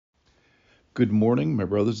Good morning, my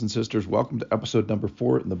brothers and sisters. Welcome to episode number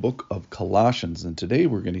 4 in the book of Colossians. And today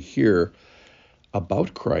we're going to hear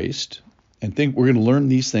about Christ and we're going to learn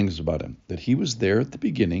these things about him. That he was there at the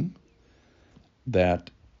beginning, that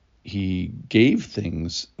he gave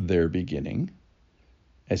things their beginning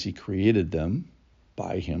as he created them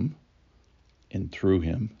by him and through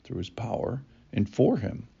his power, and for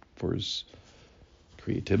him, for his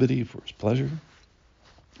creativity, for his pleasure.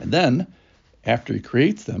 And then after he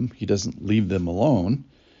creates them, he doesn't leave them alone.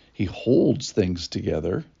 He holds things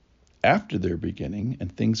together after their beginning,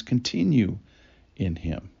 and things continue in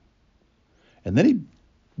him. And then he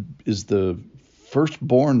is the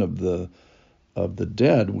firstborn of the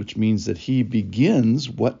dead, which means that he begins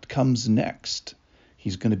what comes next.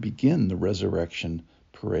 He's going to begin the resurrection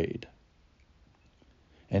parade.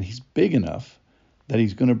 And he's big enough that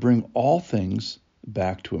he's going to bring all things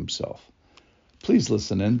back to himself. Please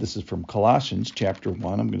listen in. This is from Colossians chapter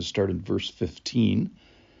 1. I'm going to start in verse 15.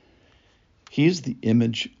 He is the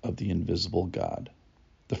image of the invisible God,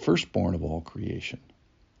 the firstborn of all creation.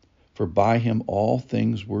 For by him all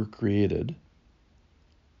things were created,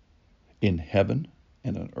 in heaven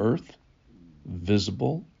and on earth,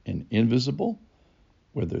 visible and invisible,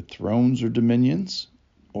 whether thrones or dominions,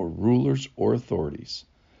 or rulers or authorities.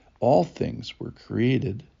 All things were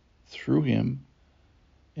created through him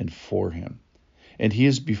and for him. And he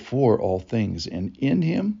is before all things, and in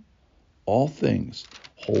him all things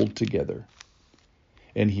hold together.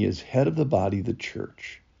 And he is head of the body, the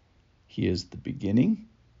church. He is the beginning,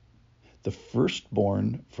 the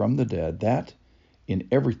firstborn from the dead, that in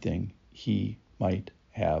everything he might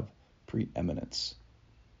have preeminence.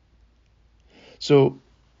 So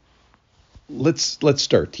let's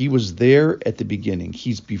start. He was there at the beginning.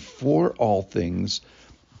 He's before all things,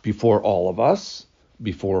 before all of us,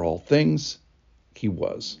 before all things. He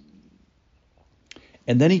was.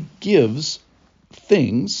 And then he gives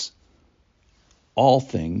things, all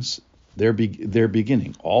things, their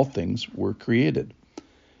beginning. All things were created.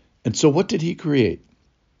 And so what did he create?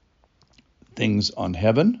 Things on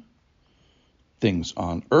heaven, things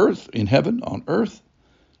on earth, in heaven, on earth.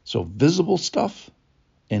 So visible stuff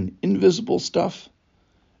and invisible stuff,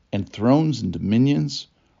 and thrones and dominions,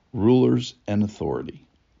 rulers and authority.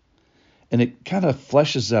 And it kind of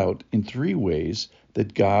fleshes out in 3 ways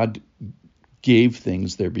that God gave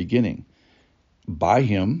things their beginning. By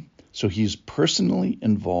him, so he's personally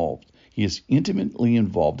involved. He is intimately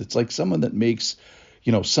involved. It's like someone that makes,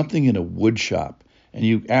 something in a wood shop, and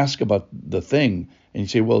you ask about the thing, and you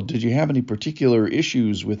say, well, did you have any particular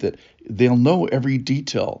issues with it? They'll know every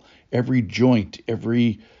detail, every joint,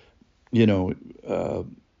 every, a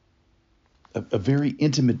very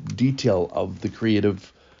intimate detail of the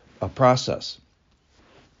creative process.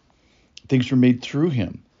 Things were made through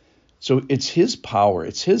him. So it's his power,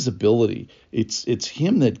 it's his ability, it's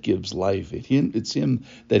him that gives life. It's him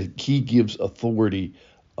that he gives authority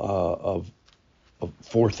for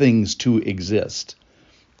things to exist.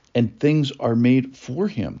 And things are made for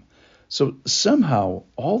him. So somehow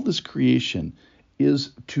all this creation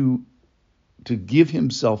is to give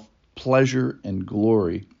himself pleasure and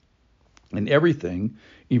glory, and everything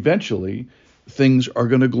eventually things are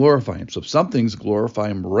going to glorify him. So some things glorify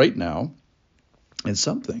him right now, and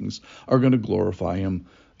some things are going to glorify him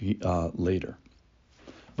later.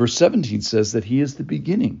 Verse 17 says that he is the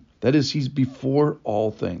beginning. That is, he's before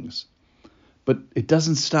all things. But it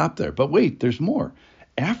doesn't stop there. But wait, there's more.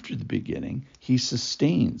 After the beginning, he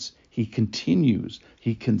sustains, he continues,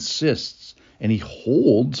 he consists, and he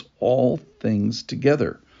holds all things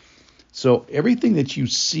together. So everything that you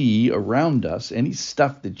see around us, any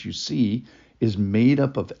stuff that you see, is made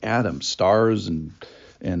up of atoms. Stars and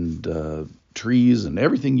trees and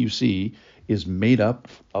everything you see is made up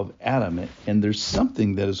of atom. And there's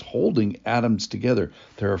something that is holding atoms together.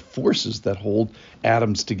 There are forces that hold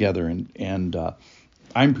atoms together. And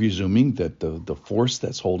I'm presuming that the force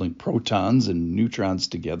that's holding protons and neutrons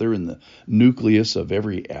together in the nucleus of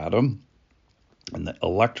every atom, and the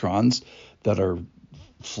electrons that are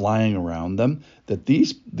flying around them, that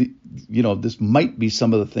this might be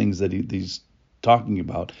some of the things that he's talking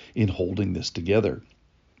about in holding this together.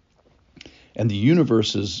 And the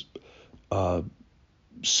universe's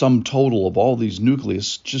sum total of all these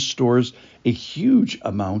nucleus just stores a huge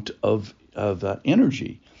amount of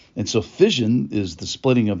energy. And so fission is the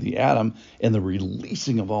splitting of the atom and the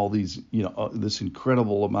releasing of all these, this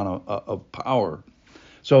incredible amount of power.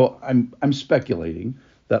 So I'm speculating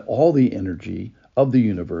that all the energy of the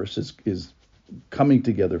universe is coming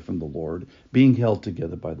together from the Lord, being held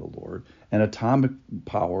together by the Lord, and atomic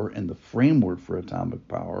power and the framework for atomic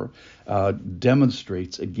power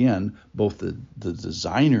demonstrates, again, both the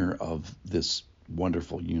designer of this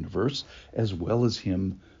wonderful universe as well as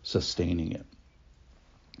him sustaining it.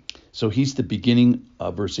 So he's the beginning,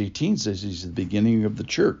 verse 18 says he's the beginning of the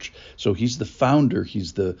church. So he's the founder,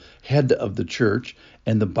 he's the head of the church,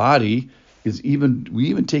 and the body is we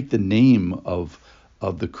even take the name of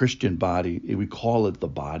the Christian body, we call it the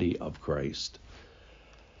body of Christ.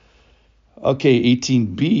 Okay,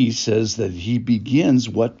 18b says that he begins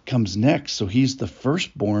what comes next. So he's the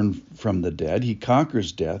firstborn from the dead. He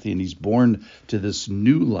conquers death, and he's born to this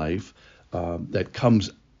new life that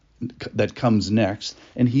comes next,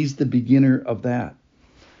 and he's the beginner of that.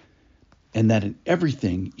 And that in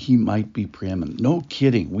everything he might be preeminent. No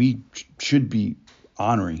kidding, we should be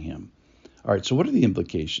honoring him. All right, so what are the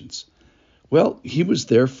implications? Well, he was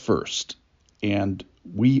there first, and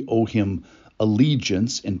we owe him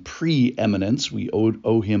allegiance and preeminence. We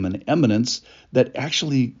owe him an eminence that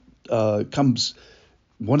actually comes.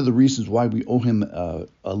 One of the reasons why we owe him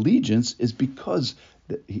allegiance is because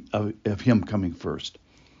of him coming first.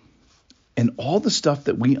 And all the stuff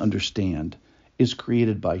that we understand is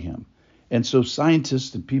created by him. And so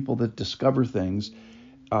scientists and people that discover things,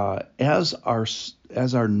 as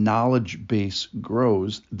our knowledge base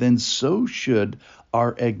grows, then so should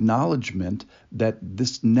our acknowledgement that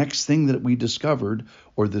this next thing that we discovered,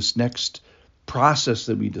 or this next process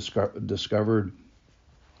that we discovered,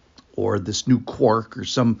 or this new quark, or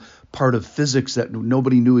some part of physics that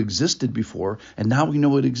nobody knew existed before, and now we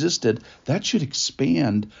know it existed, that should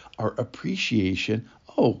expand our appreciation.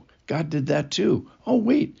 Oh, God did that too. Oh,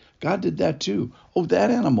 wait, God did that too. Oh,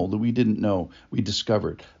 that animal that we didn't know, we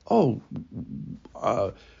discovered. Oh,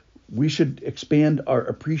 we should expand our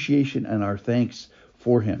appreciation and our thanks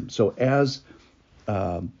for him. So as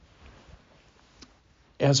our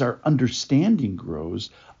understanding grows,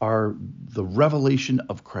 the revelation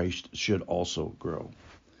of Christ should also grow.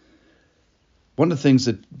 One of the things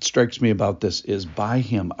that strikes me about this is, by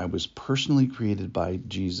him I was personally created by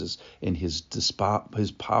Jesus, and his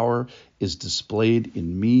power is displayed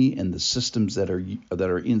in me and the systems that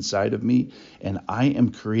are inside of me, and I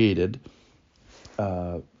am created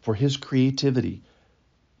for his creativity,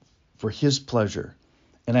 for his pleasure.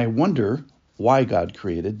 And I wonder why God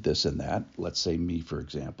created this and that, let's say me, for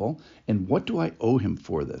example, and what do I owe him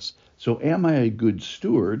for this? So am I a good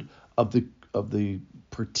steward of the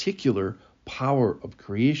particular power of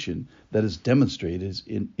creation that is demonstrated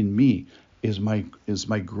in me? Is my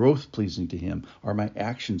growth pleasing to him? Are my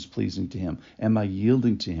actions pleasing to him? Am I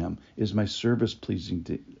yielding to him? Is my service pleasing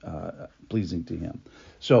to him?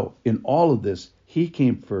 So in all of this, he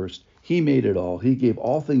came first. He made it all. He gave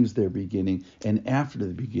all things their beginning, and after the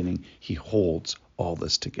beginning, he holds all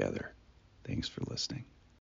this together. Thanks for listening.